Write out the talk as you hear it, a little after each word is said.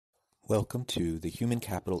Welcome to the Human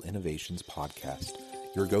Capital Innovations Podcast,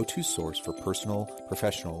 your go-to source for personal,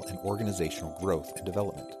 professional, and organizational growth and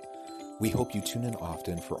development. We hope you tune in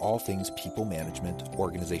often for all things people management,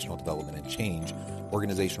 organizational development and change,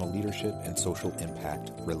 organizational leadership, and social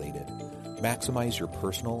impact related. Maximize your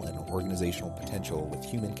personal and organizational potential with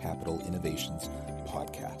Human Capital Innovations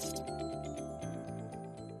Podcast.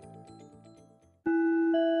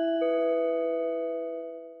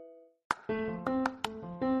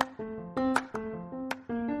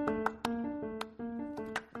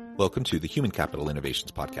 Welcome to the Human Capital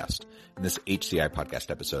Innovations Podcast. In this HCI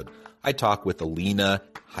podcast episode, I talk with Alina,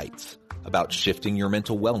 Haitz about shifting your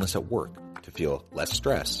mental wellness at work to feel less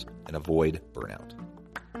stress and avoid burnout.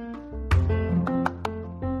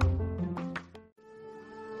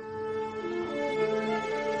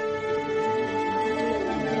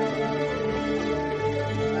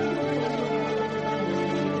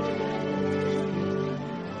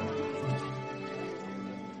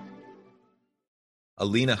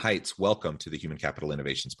 Alina Haitz, welcome to the Human Capital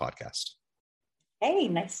Innovations Podcast. Hey,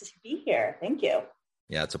 nice to be here. Thank you.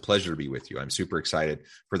 Yeah, it's a pleasure to be with you. I'm super excited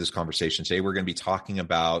for this conversation. Today, we're going to be talking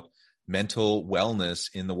about mental wellness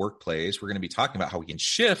in the workplace. We're going to be talking about how we can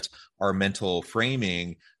shift our mental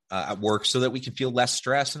framing at work so that we can feel less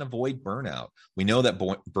stress and avoid burnout. We know that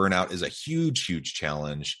burnout is a huge, huge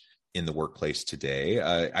challenge in the workplace today.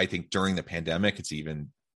 I think during the pandemic, it's even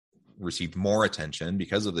received more attention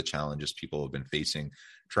because of the challenges people have been facing,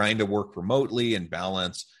 trying to work remotely and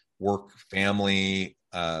balance work, family,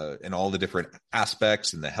 and all the different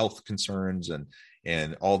aspects and the health concerns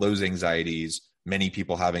and all those anxieties. Many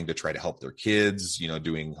people having to try to help their kids,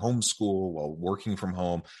 doing homeschool while working from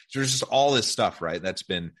home. So there's just all this stuff, right? That's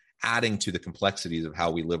been adding to the complexities of how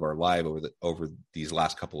we live our life over these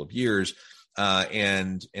last couple of years.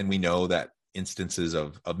 And we know that instances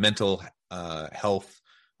of mental health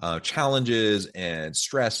challenges and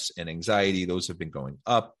stress and anxiety, those have been going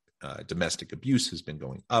up. Domestic abuse has been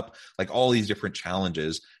going up. Like all these different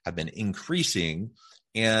challenges have been increasing.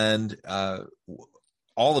 And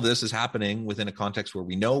all of this is happening within a context where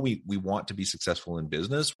we know we want to be successful in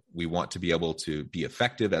business. We want to be able to be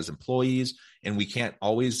effective as employees. And we can't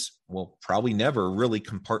always, probably never really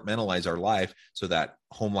compartmentalize our life so that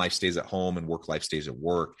home life stays at home and work life stays at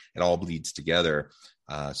work. It all bleeds together.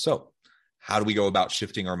 So how do we go about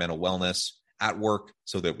shifting our mental wellness at work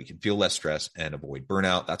so that we can feel less stress and avoid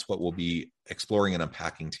burnout? That's what we'll be exploring and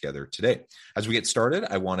unpacking together today. As we get started,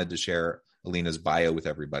 I wanted to share Alina's bio with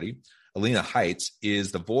everybody. Alina Haitz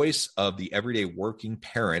is the voice of the everyday working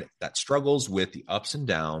parent that struggles with the ups and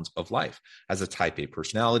downs of life. As a type A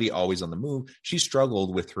personality, always on the move, she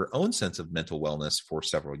struggled with her own sense of mental wellness for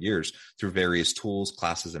several years. Through various tools,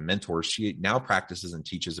 classes, and mentors, she now practices and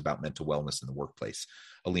teaches about mental wellness in the workplace.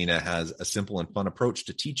 Alina has a simple and fun approach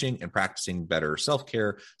to teaching and practicing better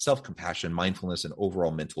self-care, self-compassion, mindfulness, and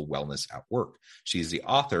overall mental wellness at work. She is the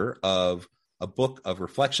author of a book of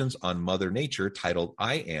reflections on Mother Nature titled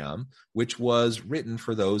I Am, which was written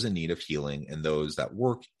for those in need of healing and those that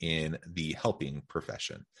work in the helping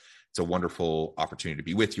profession. It's a wonderful opportunity to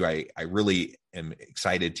be with you. I really am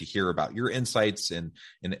excited to hear about your insights and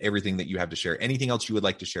everything that you have to share. Anything else you would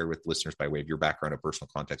like to share with listeners by way of your background or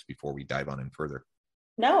personal context before we dive on in further?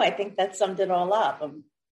 No, I think that summed it all up. I'm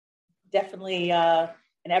definitely an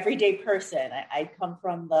everyday person. I come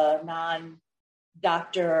from the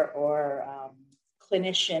non-doctor or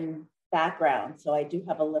clinician background, so I do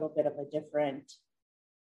have a little bit of a different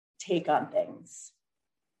take on things.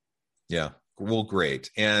 Yeah, well,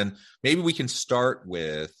 great. And maybe we can start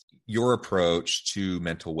with your approach to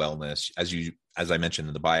mental wellness. As I mentioned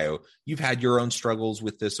in the bio, you've had your own struggles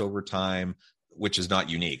with this over time, which is not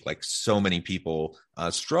unique. Like so many people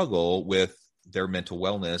struggle with their mental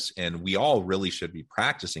wellness, and we all really should be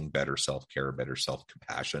practicing better self-care, better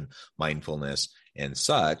self-compassion, mindfulness, and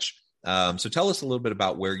such. So tell us a little bit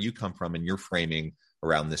about where you come from and your framing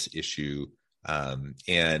around this issue.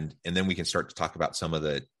 And then we can start to talk about some of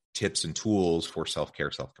the tips and tools for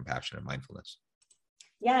self-care, self-compassion, and mindfulness.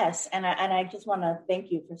 Yes. And I just want to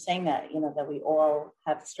thank you for saying that, that we all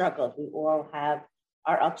have struggled. We all have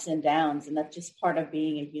our ups and downs, and that's just part of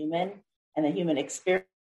being a human and the human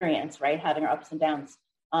experience, right? Having our ups and downs.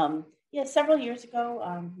 Several years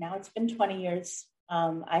ago, now it's been 20 years.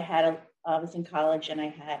 I was in college and I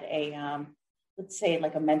had a, let's say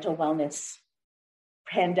like a mental wellness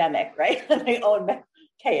pandemic, right? My own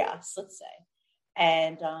chaos, let's say.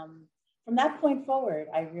 And from that point forward,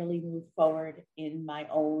 I really moved forward in my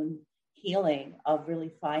own healing of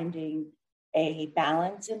really finding a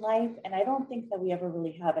balance in life. And I don't think that we ever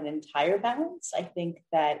really have an entire balance. I think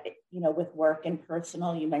that, with work and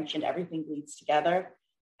personal, you mentioned everything bleeds together.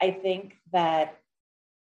 I think that,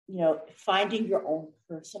 finding your own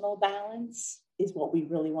personal balance is what we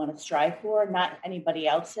really want to strive for, not anybody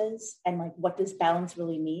else's. And like, what does balance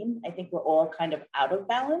really mean? I think we're all kind of out of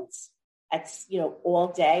balance at, all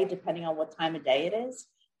day, depending on what time of day it is.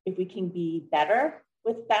 If we can be better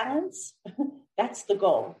with balance, that's the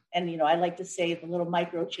goal. And, I like to say the little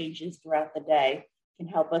micro changes throughout the day can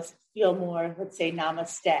help us feel more, let's say,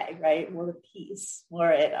 namaste, right? More at peace,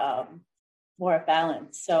 more at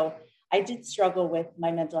balance. So I did struggle with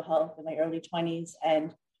my mental health in my early 20s.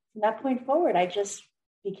 And from that point forward, I just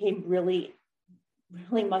became really,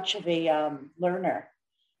 really much of a learner.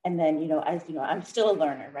 And then, I'm still a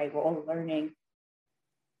learner, right? We're all learning.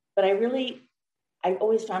 But I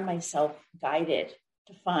always found myself guided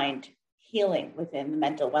to find healing within the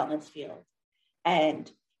mental wellness field.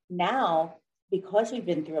 And now, because we've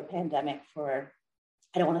been through a pandemic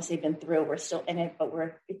I don't want to say been through, we're still in it, but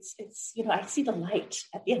it's I see the light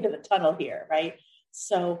at the end of the tunnel here, right?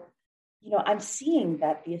 So, I'm seeing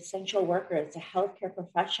that the essential workers, the healthcare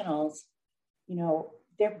professionals,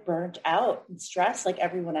 they're burnt out and stressed like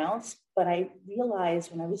everyone else. But I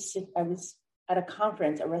realized when I was at a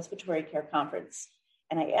conference, a respiratory care conference,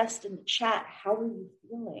 and I asked in the chat, how are you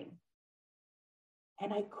feeling?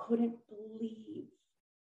 And I couldn't believe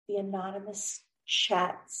the anonymous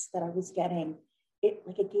chats that I was getting. It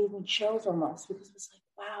gave me chills almost, because it was like,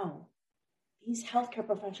 wow, these healthcare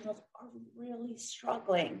professionals are really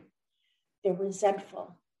struggling. They're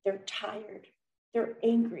resentful, they're tired, they're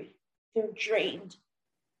angry, they're drained.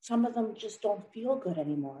 Some of them just don't feel good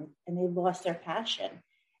anymore, and they lost their passion.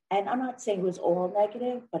 And I'm not saying it was all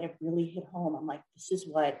negative, but it really hit home. I'm like, this is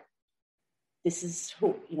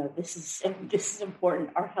important.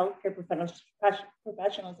 Our healthcare professionals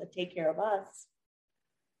that take care of us,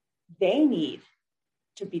 they need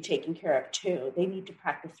to be taken care of too. They need to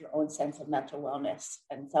practice their own sense of mental wellness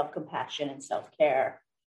and self-compassion and self-care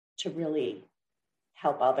to really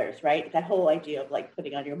help others, right? That whole idea of like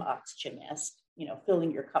putting on your oxygen mask,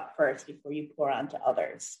 filling your cup first before you pour onto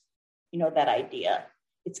others. That idea.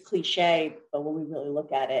 It's cliche, but when we really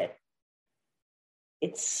look at it,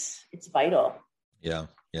 it's vital. Yeah.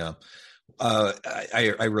 Yeah.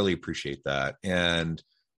 I really appreciate that. And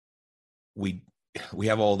we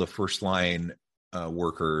have all the first line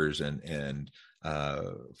workers and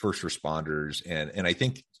first responders. And I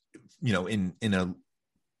think,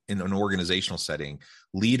 in an organizational setting,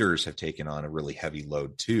 leaders have taken on a really heavy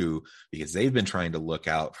load too, because they've been trying to look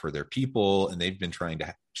out for their people, and they've been trying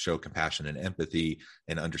to show compassion and empathy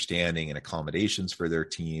and understanding and accommodations for their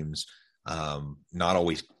teams, not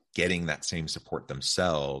always getting that same support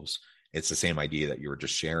themselves. It's the same idea that you were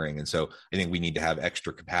just sharing. And so I think we need to have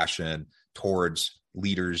extra compassion towards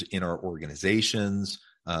leaders in our organizations,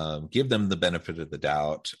 give them the benefit of the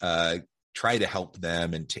doubt, try to help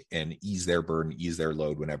them and ease their burden, ease their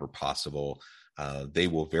load whenever possible. They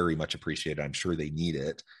will very much appreciate it. I'm sure they need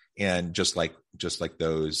it. And just like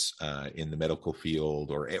those in the medical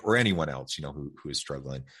field or anyone else, who is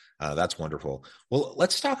struggling, that's wonderful. Well,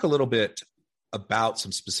 let's talk a little bit about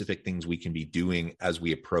some specific things we can be doing as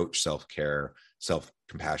we approach self-care,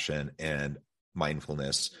 self-compassion, and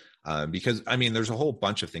mindfulness. Because there's a whole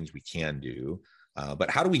bunch of things we can do. But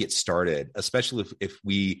how do we get started, especially if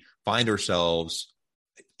we find ourselves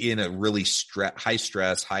in a really high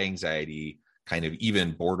stress, high anxiety, kind of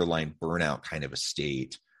even borderline burnout kind of a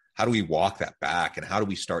state? How do we walk that back, and how do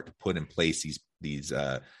we start to put in place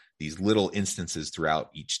these little instances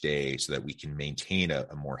throughout each day so that we can maintain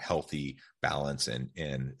a more healthy balance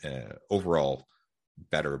and overall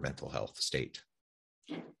better mental health state?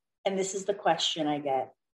 And this is the question I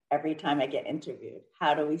get every time I get interviewed.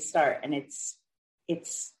 How do we start? And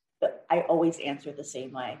I always answer the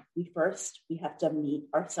same way. We have to meet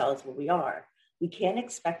ourselves where we are. We can't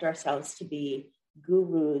expect ourselves to be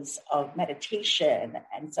gurus of meditation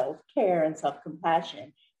and self-care and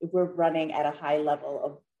self-compassion if we're running at a high level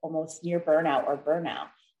of almost near burnout.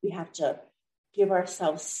 We have to give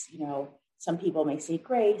ourselves, some people may say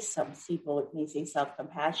grace, some people may say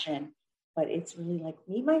self-compassion, but it's really like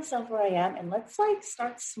meet myself where I am, and let's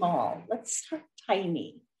start small. Let's start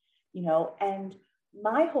tiny, and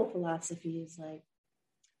my whole philosophy is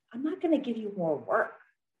I'm not going to give you more work.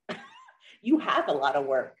 You have a lot of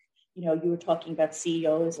work. You were talking about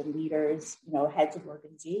CEOs and leaders, heads of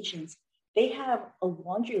organizations. They have a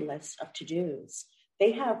laundry list of to-dos.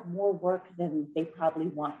 They have more work than they probably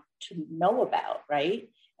want to know about, right?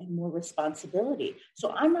 And more responsibility.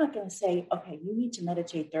 So I'm not going to say, okay, you need to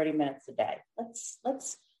meditate 30 minutes a day.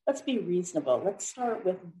 Let's be reasonable. Let's start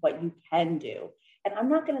with what you can do. And I'm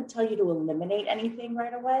not going to tell you to eliminate anything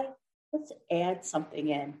right away, let's add something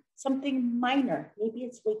in, something minor. Maybe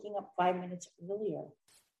it's waking up 5 minutes earlier.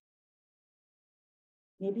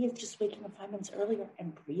 Maybe it's just waking up 5 minutes earlier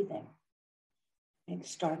and breathing and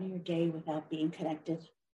starting your day without being connected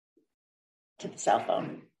to the cell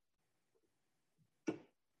phone.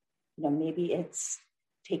 Maybe it's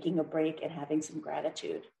taking a break and having some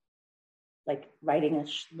gratitude, like writing a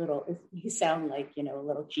little, you sound like, a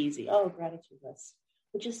little cheesy, gratitude list,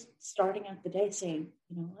 but just starting out the day saying,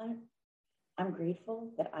 you know what, I'm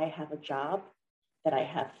grateful that I have a job, that I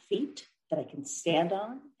have feet that I can stand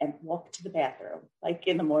on and walk to the bathroom, like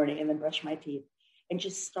in the morning, and then brush my teeth, and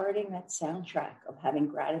just starting that soundtrack of having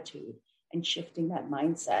gratitude and shifting that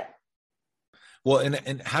mindset. Well,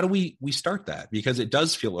 and how do we start that? Because it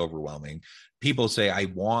does feel overwhelming. People say, I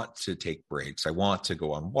want to take breaks. I want to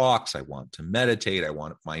go on walks. I want to meditate. I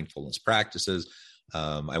want mindfulness practices.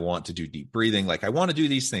 I want to do deep breathing. Like I want to do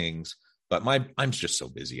these things, but I'm just so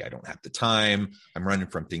busy. I don't have the time. I'm running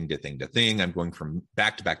from thing to thing to thing. I'm going from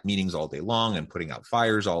back-to-back meetings all day long and putting out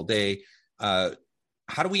fires all day.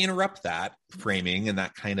 How do we interrupt that framing and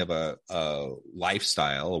that kind of a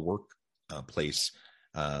lifestyle, a workplace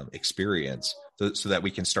experience, so that we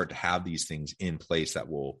can start to have these things in place that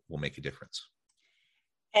will make a difference?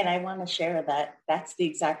 And I want to share that that's the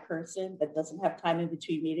exact person that doesn't have time in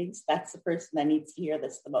between meetings. That's the person that needs to hear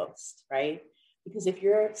this the most, right? Because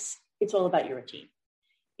it's all about your routine.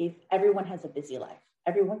 If everyone has a busy life,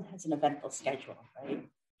 everyone has an eventful schedule, right?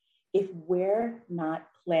 If we're not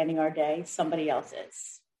planning our day, somebody else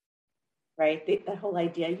is, right? That whole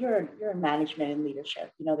idea, you're in management and leadership.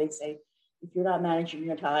 They say, if you're not managing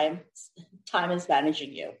your time, time is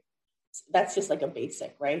managing you. That's just like a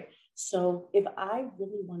basic, right? So if I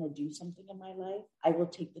really want to do something in my life, I will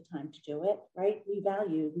take the time to do it, right?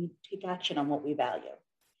 We take action on what we value.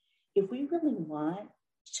 If we really want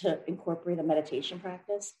to incorporate a meditation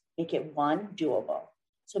practice, make it doable.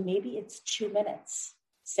 So maybe it's 2 minutes,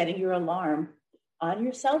 setting your alarm on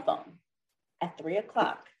your cell phone at 3:00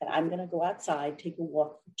 that I'm going to go outside, take a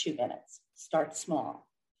walk for 2 minutes, start small.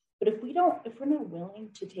 But if we're not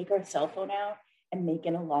willing to take our cell phone out and make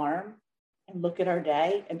an alarm and look at our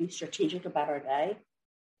day and be strategic about our day,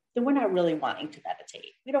 then we're not really wanting to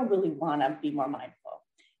meditate. We don't really want to be more mindful,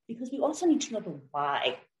 because we also need to know the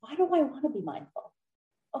why. Why do I want to be mindful?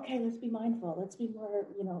 Okay, let's be mindful. Let's be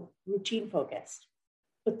more, routine focused.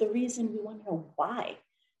 But the reason we want to know why,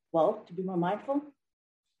 well, to be more mindful,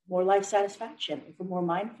 more life satisfaction. If we're more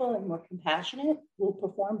mindful and more compassionate, we'll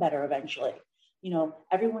perform better eventually.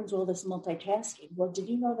 Everyone's all this multitasking. Well, did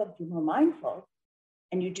you know that if you're more mindful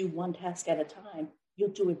and you do one task at a time, you'll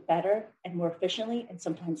do it better and more efficiently and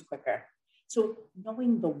sometimes quicker. So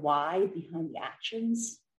knowing the why behind the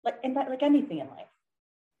actions, like anything in life,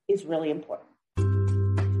 is really important.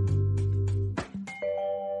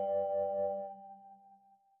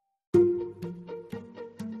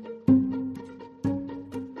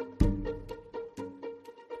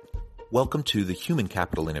 Welcome to the Human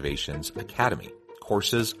Capital Innovations Academy.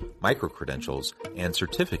 Courses, micro-credentials, and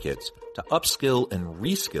certificates to upskill and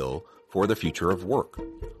reskill for the future of work.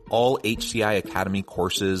 All HCI Academy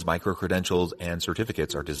courses, micro-credentials, and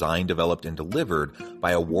certificates are designed, developed, and delivered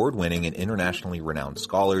by award-winning and internationally renowned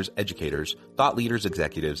scholars, educators, thought leaders,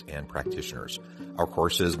 executives, and practitioners. Our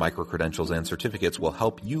courses, micro-credentials, and certificates will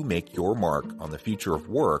help you make your mark on the future of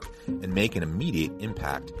work and make an immediate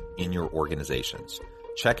impact in your organizations.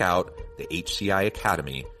 Check out the HCI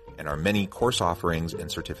Academy and our many course offerings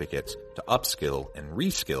and certificates to upskill and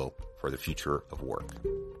reskill for the future of work.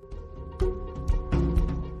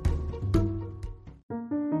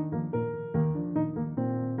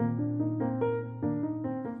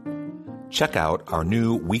 Check out our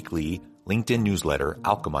new weekly LinkedIn newsletter,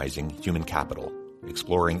 Alchemizing Human Capital,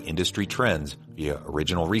 exploring industry trends via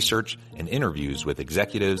original research and interviews with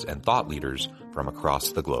executives and thought leaders from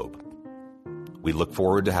across the globe. We look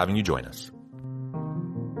forward to having you join us.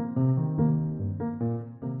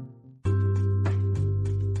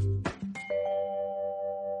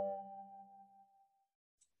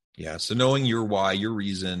 Yeah. So knowing your why, your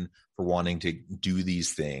reason for wanting to do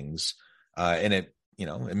these things, and it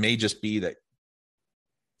may just be that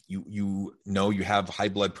you have high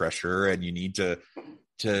blood pressure and you need to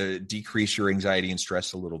decrease your anxiety and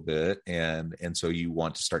stress a little bit. And so you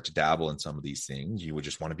want to start to dabble in some of these things. You would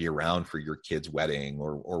just want to be around for your kid's wedding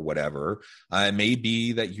or whatever. It may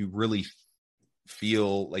be that you really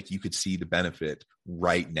feel like you could see the benefit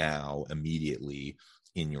right now, immediately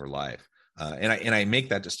in your life. And I make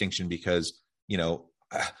that distinction because,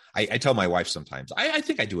 I tell my wife sometimes, I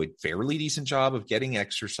think I do a fairly decent job of getting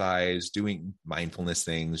exercise, doing mindfulness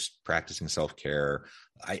things, practicing self-care.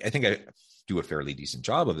 I think I do a fairly decent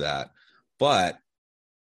job of that. But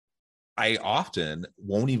I often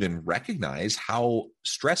won't even recognize how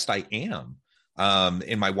stressed I am.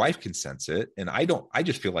 And my wife can sense it. And I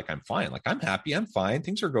just feel like I'm fine. Like I'm happy. I'm fine.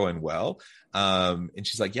 Things are going well. And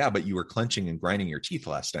she's like, yeah, but you were clenching and grinding your teeth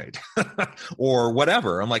last night or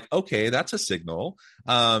whatever. I'm like, okay, that's a signal.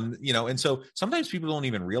 And so sometimes people don't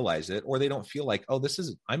even realize it, or they don't feel like, oh,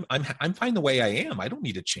 I'm fine the way I am. I don't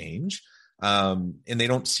need to change. And they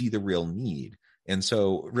don't see the real need. And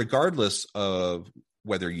so regardless of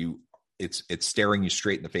whether it's staring you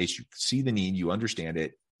straight in the face, you see the need, you understand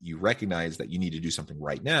it, you recognize that you need to do something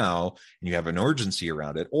right now, and you have an urgency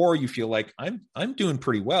around it, or you feel like I'm doing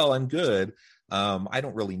pretty well, I'm good, I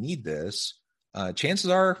don't really need this. Chances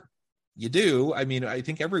are you do. I mean, I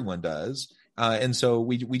think everyone does. And so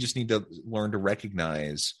we just need to learn to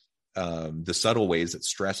recognize the subtle ways that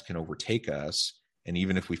stress can overtake us. And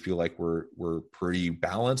even if we feel like we're pretty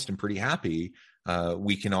balanced and pretty happy,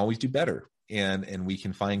 we can always do better. And we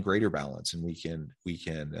can find greater balance, and we can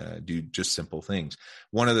do just simple things.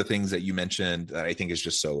 One of the things that you mentioned that I think is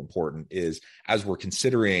just so important is, as we're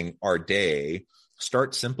considering our day,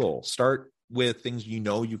 start simple. Start with things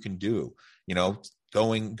you can do.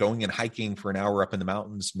 Going and hiking for an hour up in the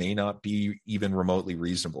mountains may not be even remotely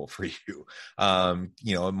reasonable for you.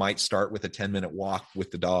 It might start with a 10-minute walk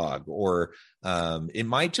with the dog, or it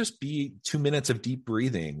might just be 2 minutes of deep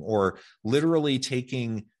breathing, or literally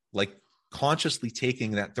consciously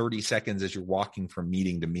taking that 30 seconds as you're walking from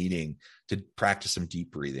meeting to meeting to practice some deep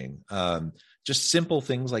breathing. Just simple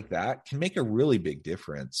things like that can make a really big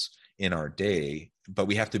difference in our day, but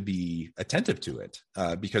we have to be attentive to it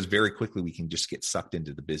because very quickly we can just get sucked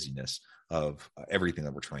into the busyness of everything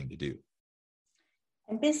that we're trying to do.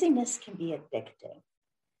 And busyness can be addicting.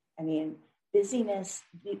 I mean, busyness,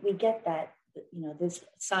 we get that, there's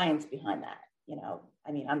science behind that,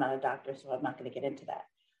 I'm not a doctor, so I'm not going to get into that.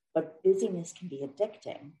 But busyness can be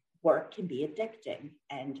addicting. Work can be addicting.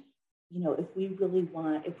 And,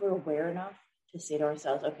 if we're aware enough to say to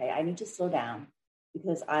ourselves, okay, I need to slow down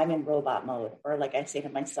because I'm in robot mode, or like I say to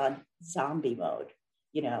my son, zombie mode,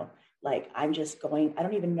 I'm just going, I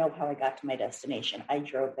don't even know how I got to my destination. I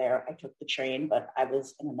drove there, I took the train, but I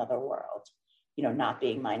was in another world, not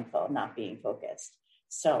being mindful, not being focused.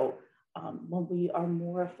 So when we are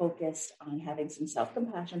more focused on having some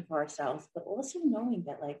self-compassion for ourselves, but also knowing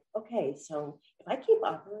that okay, so if I keep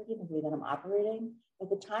operating the way that I'm operating, by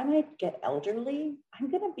the time I get elderly, I'm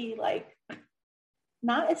going to be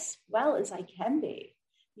not as well as I can be.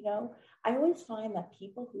 I always find that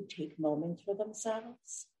people who take moments for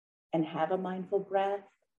themselves and have a mindful breath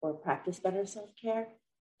or practice better self-care,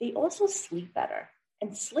 they also sleep better.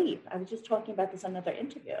 And sleep, I was just talking about this in another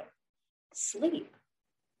interview, sleep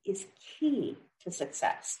is key to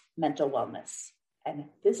success, mental wellness, and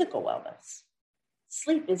physical wellness.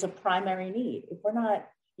 Sleep is a primary need. If we're not,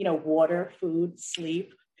 water, food,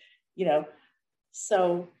 sleep,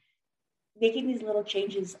 so making these little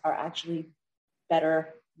changes are actually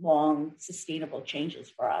better, long, sustainable changes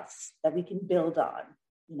for us that we can build on,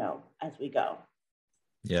 as we go.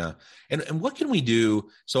 Yeah. And what can we do?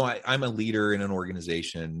 So I'm a leader in an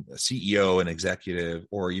organization, a CEO, an executive,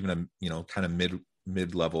 or even a, kind of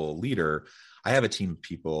mid-level leader. I have a team of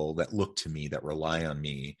people that look to me, that rely on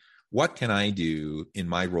me. What can I do in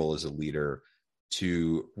my role as a leader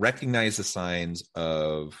to recognize the signs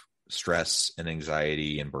of stress and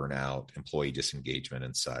anxiety and burnout, employee disengagement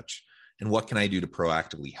and such? And what can I do to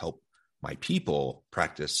proactively help my people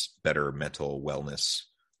practice better mental wellness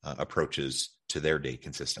approaches to their day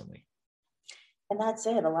consistently? And that's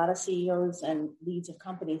it. A lot of CEOs and leads of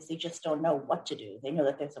companies, they just don't know what to do. They know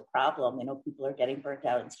that there's a problem. They know people are getting burnt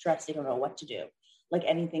out and stressed. They don't know what to do. Like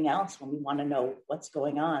anything else, when we want to know what's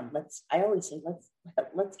going on, I always say,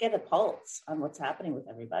 let's get a pulse on what's happening with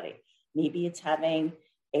everybody. Maybe it's having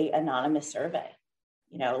an anonymous survey,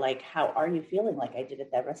 how are you feeling? Like I did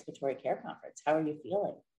at that respiratory care conference. How are you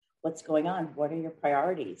feeling? What's going on? What are your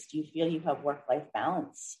priorities? Do you feel you have work-life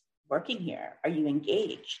balance working here? Are you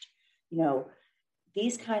engaged?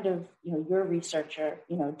 These kind of, you're a researcher,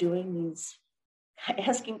 doing these,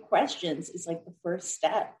 asking questions is like the first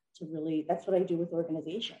step to really, that's what I do with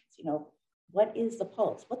organizations. What is the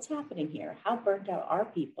pulse? What's happening here? How burnt out are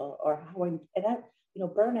people? Or how, and that,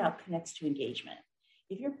 burnout connects to engagement.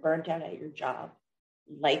 If you're burnt out at your job,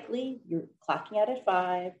 likely you're clocking out at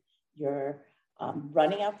 5, you're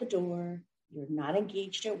running out the door, you're not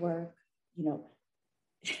engaged at work,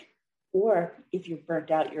 or if you're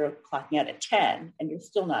burnt out, you're clocking out at 10 and you're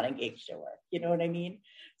still not engaged at work. You know what I mean?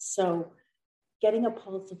 So getting a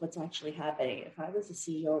pulse of what's actually happening. If I was the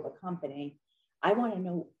CEO of a company, I want to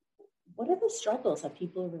know what are the struggles that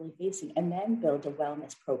people are really facing, and then build a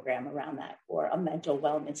wellness program around that, or a mental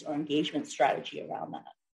wellness or engagement strategy around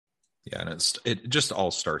that. Yeah, and it just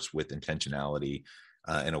all starts with intentionality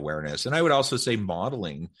and awareness. And I would also say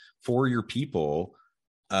modeling for your people,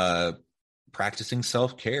 practicing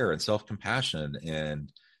self-care and self-compassion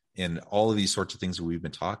and all of these sorts of things that we've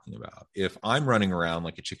been talking about. If I'm running around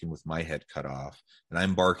like a chicken with my head cut off and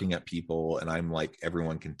I'm barking at people and I'm like,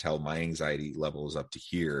 everyone can tell my anxiety level is up to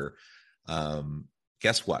here,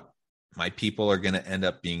 guess what? My people are going to end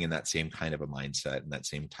up being in that same kind of a mindset and that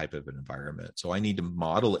same type of an environment. So I need to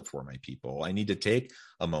model it for my people. I need to take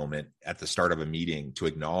a moment at the start of a meeting to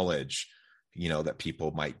acknowledge, that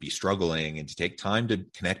people might be struggling, and to take time to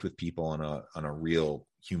connect with people on a real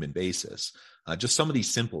human basis. Just some of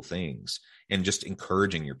these simple things, and just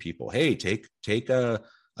encouraging your people. Hey, take a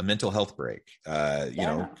mental health break.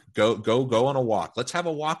 Go on a walk. Let's have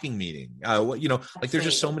a walking meeting. Like there's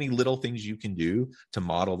just so many little things you can do to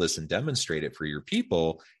model this and demonstrate it for your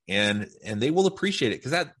people, and they will appreciate it,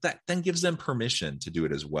 because that then gives them permission to do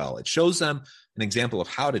it as well. It shows them an example of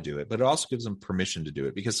how to do it, but it also gives them permission to do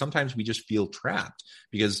it, because sometimes we just feel trapped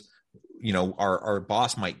because our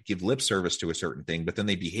boss might give lip service to a certain thing, but then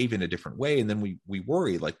they behave in a different way, and then we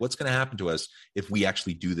worry, like, what's going to happen to us if we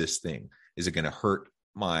actually do this thing? Is it going to hurt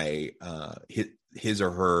my his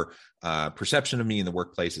or her perception of me in the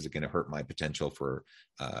workplace? Is it going to hurt my potential for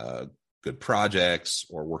good projects,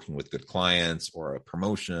 or working with good clients, or a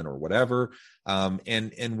promotion, or whatever?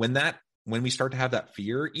 And when we start to have that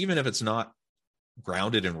fear, even if it's not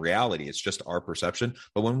grounded in reality, it's just our perception.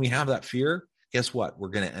 But when we have that fear, guess what? We're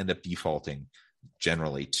going to end up defaulting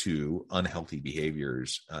generally to unhealthy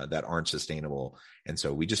behaviors that aren't sustainable. And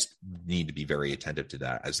so we just need to be very attentive to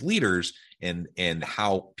that as leaders, and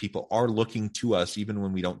how people are looking to us, even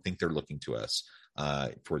when we don't think they're looking to us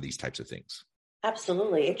for these types of things.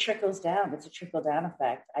 Absolutely. It trickles down. It's a trickle down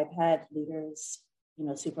effect. I've had leaders,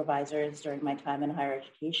 supervisors during my time in higher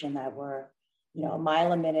education that were, a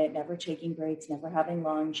mile a minute, never taking breaks, never having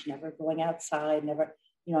lunch, never going outside, never,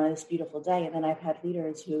 on this beautiful day. And then I've had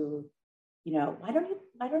leaders who, why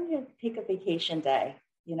don't you take a vacation day?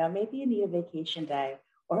 Maybe you need a vacation day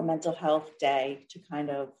or a mental health day to kind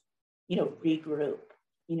of, regroup.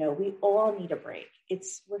 We all need a break.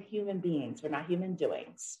 We're human beings. We're not human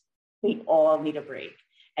doings. We all need a break.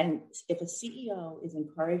 And if a CEO is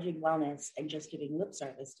encouraging wellness and just giving lip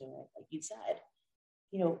service to it, like you said,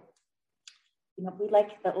 we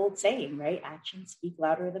like the old saying, right? Actions speak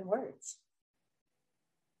louder than words.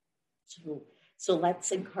 So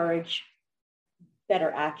let's encourage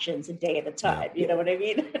better actions a day at a time. You know what I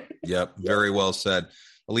mean? Yep. Very well said.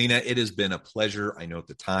 Alina, it has been a pleasure. I know at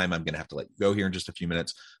the time I'm going to have to let you go here in just a few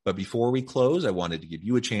minutes, but before we close, I wanted to give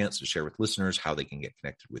you a chance to share with listeners how they can get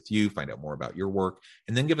connected with you, find out more about your work,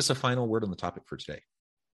 and then give us a final word on the topic for today.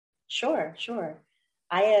 Sure.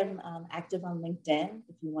 I am active on LinkedIn.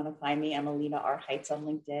 If you want to find me, I'm Alina R. Haitz on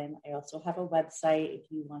LinkedIn. I also have a website.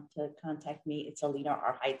 If you want to contact me, it's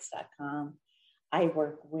alinarheitz.com. I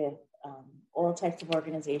work with all types of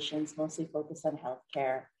organizations, mostly focused on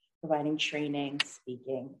healthcare, providing training,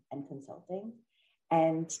 speaking, and consulting.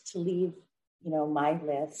 And to leave, my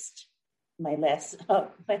list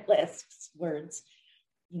words,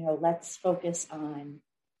 let's focus on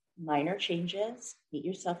minor changes, meet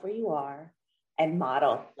yourself where you are, and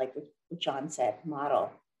model, like what John said,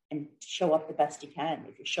 model and show up the best you can.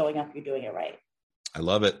 If you're showing up, you're doing it right. I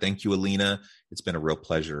love it. Thank you, Alina. It's been a real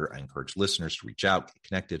pleasure. I encourage listeners to reach out, get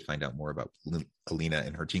connected, find out more about what Alina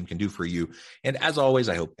and her team can do for you. And as always,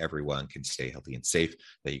 I hope everyone can stay healthy and safe,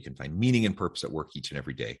 that you can find meaning and purpose at work each and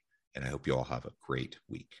every day. And I hope you all have a great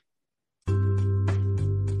week.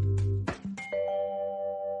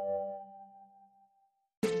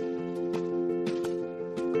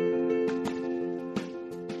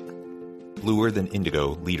 Bluer Than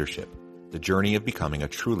Indigo Leadership, the journey of becoming a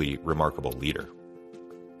truly remarkable leader.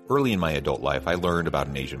 Early in my adult life, I learned about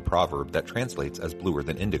an Asian proverb that translates as bluer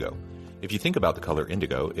than indigo. If you think about the color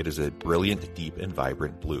indigo, it is a brilliant, deep, and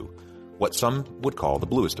vibrant blue, what some would call the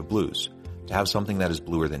bluest of blues. To have something that is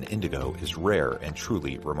bluer than indigo is rare and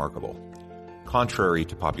truly remarkable. Contrary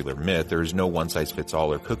to popular myth, there is no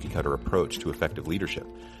one-size-fits-all or cookie-cutter approach to effective leadership.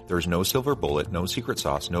 There is no silver bullet, no secret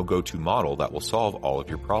sauce, no go-to model that will solve all of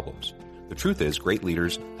your problems. The truth is, great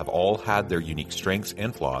leaders have all had their unique strengths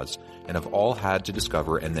and flaws, and have all had to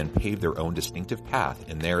discover and then pave their own distinctive path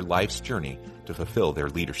in their life's journey to fulfill their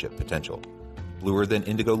leadership potential. Bluer Than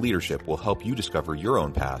Indigo Leadership will help you discover your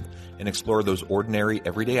own path and explore those ordinary,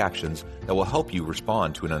 everyday actions that will help you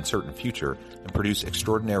respond to an uncertain future and produce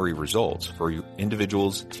extraordinary results for your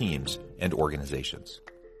individuals, teams, and organizations.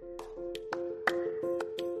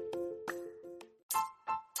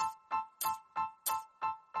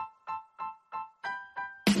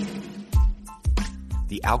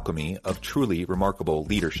 The alchemy of truly remarkable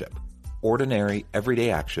leadership. Ordinary,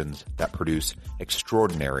 everyday actions that produce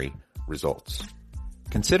extraordinary results.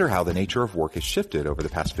 Consider how the nature of work has shifted over the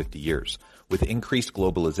past 50 years. With increased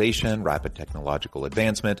globalization, rapid technological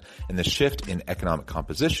advancement, and the shift in economic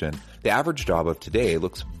composition, the average job of today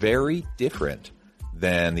looks very different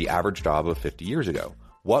than the average job of 50 years ago.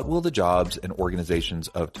 What will the jobs and organizations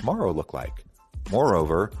of tomorrow look like?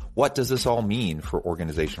 Moreover, what does this all mean for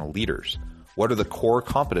organizational leaders? What are the core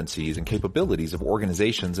competencies and capabilities of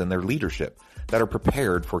organizations and their leadership that are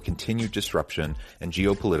prepared for continued disruption and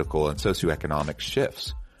geopolitical and socioeconomic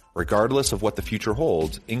shifts? Regardless of what the future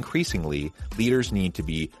holds, increasingly, leaders need to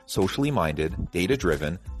be socially minded,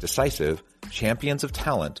 data-driven, decisive, champions of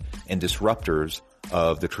talent, and disruptors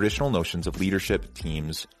of the traditional notions of leadership,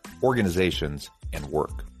 teams, organizations, and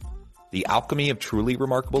work. The alchemy of truly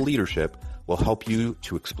remarkable leadership will help you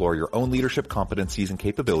to explore your own leadership competencies and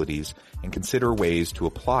capabilities and consider ways to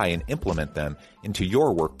apply and implement them into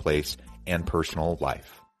your workplace and personal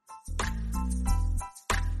life.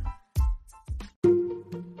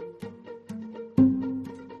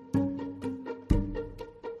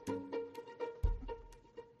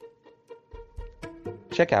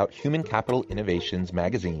 Check out Human Capital Innovations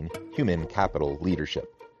magazine, Human Capital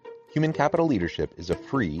Leadership. Human Capital Leadership is a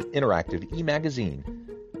free, interactive e-magazine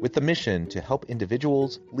with the mission to help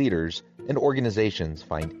individuals, leaders, and organizations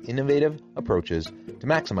find innovative approaches to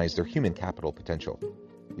maximize their human capital potential.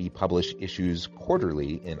 We publish issues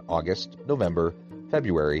quarterly in August, November,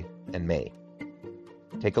 February, and May.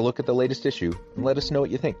 Take a look at the latest issue and let us know what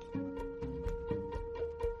you think.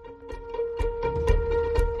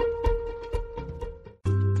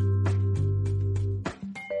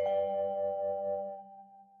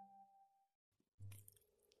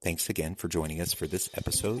 Thanks again for joining us for this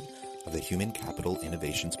episode of the Human Capital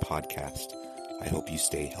Innovations Podcast. I hope you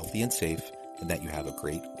stay healthy and safe and that you have a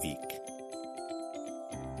great week.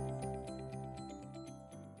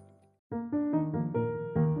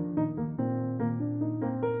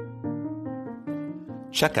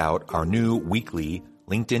 Check out our new weekly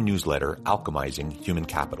LinkedIn newsletter, Alchemizing Human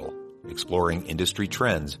Capital, exploring industry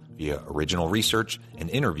trends via original research and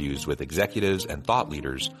interviews with executives and thought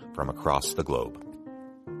leaders from across the globe.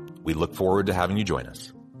 We look forward to having you join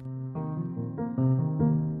us.